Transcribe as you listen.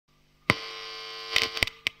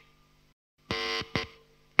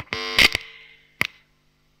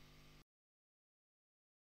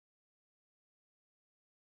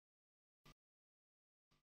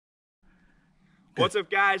What's up,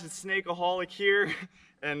 guys? It's Snakeaholic here,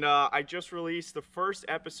 and I just released the first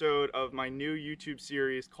episode of my new YouTube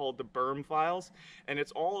series called the Burm Files, and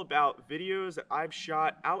it's all about videos that I've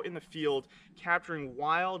shot out in the field capturing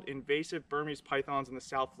wild, invasive Burmese pythons in the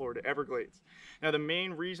South Florida Everglades. Now, the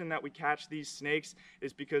main reason that we catch these snakes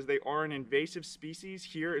is because they are an invasive species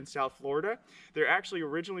here in South Florida. They're actually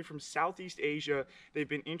originally from Southeast Asia. They've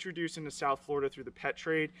been introduced into South Florida through the pet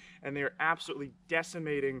trade, and they're absolutely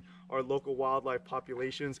decimating our local wildlife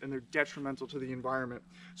populations, and they're detrimental to the environment.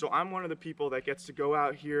 So I'm one of the people that gets to go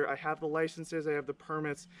out here. I have the licenses, I have the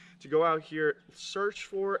permits to go out here, search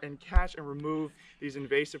for and catch and remove these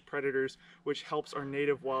invasive predators, which helps our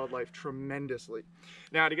native wildlife tremendously.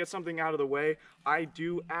 Now, to get something out of the way, I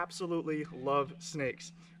do absolutely love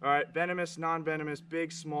snakes. All right, venomous, non-venomous,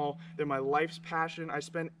 big, small, they're my life's passion. I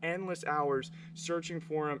spend endless hours searching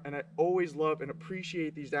for them, and I always love and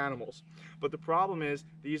appreciate these animals. But the problem is,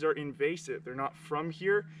 these are invasive. They're not from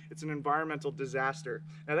here. It's an environmental disaster.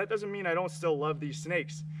 Now, that doesn't mean I don't still love these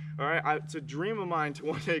snakes. All right, it's a dream of mine to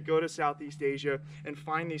one day go to Southeast Asia and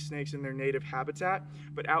find these snakes in their native habitat.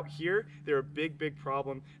 But out here, they're a big, big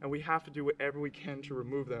problem, and we have to do whatever we can to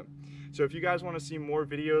remove them. So if you guys want to see more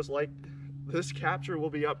videos like this capture will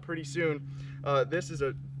be up pretty soon. This is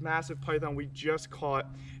a massive python we just caught,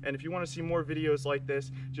 and if you want to see more videos like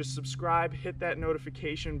this, just subscribe, hit that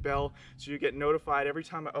notification bell so you get notified every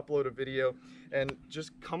time I upload a video, and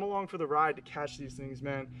just come along for the ride to catch these things,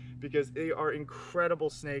 man, because they are incredible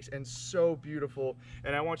snakes and so beautiful,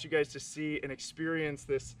 and I want you guys to see and experience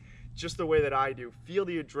this just the way that I do. Feel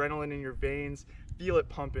the adrenaline in your veins, feel it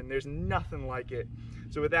pumping. There's nothing like it.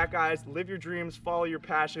 So with that, guys, live your dreams, follow your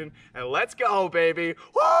passion, and let's go, baby.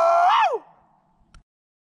 Woo!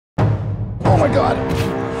 Oh my God.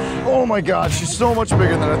 Oh my God, she's so much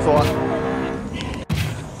bigger than I thought.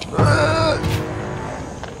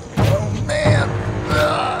 Oh man.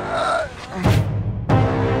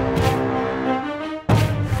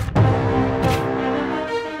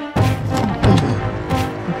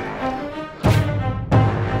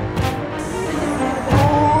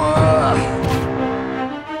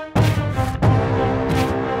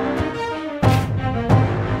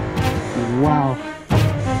 Wow,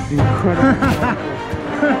 incredible.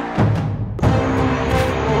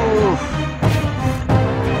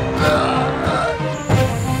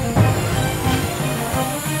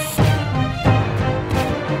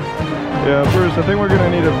 Yeah, Bruce, I think we're gonna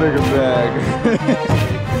need a bigger bag.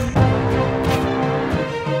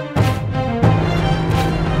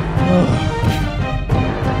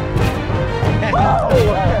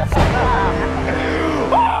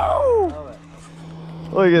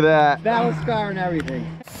 Look at that. That was scar and everything.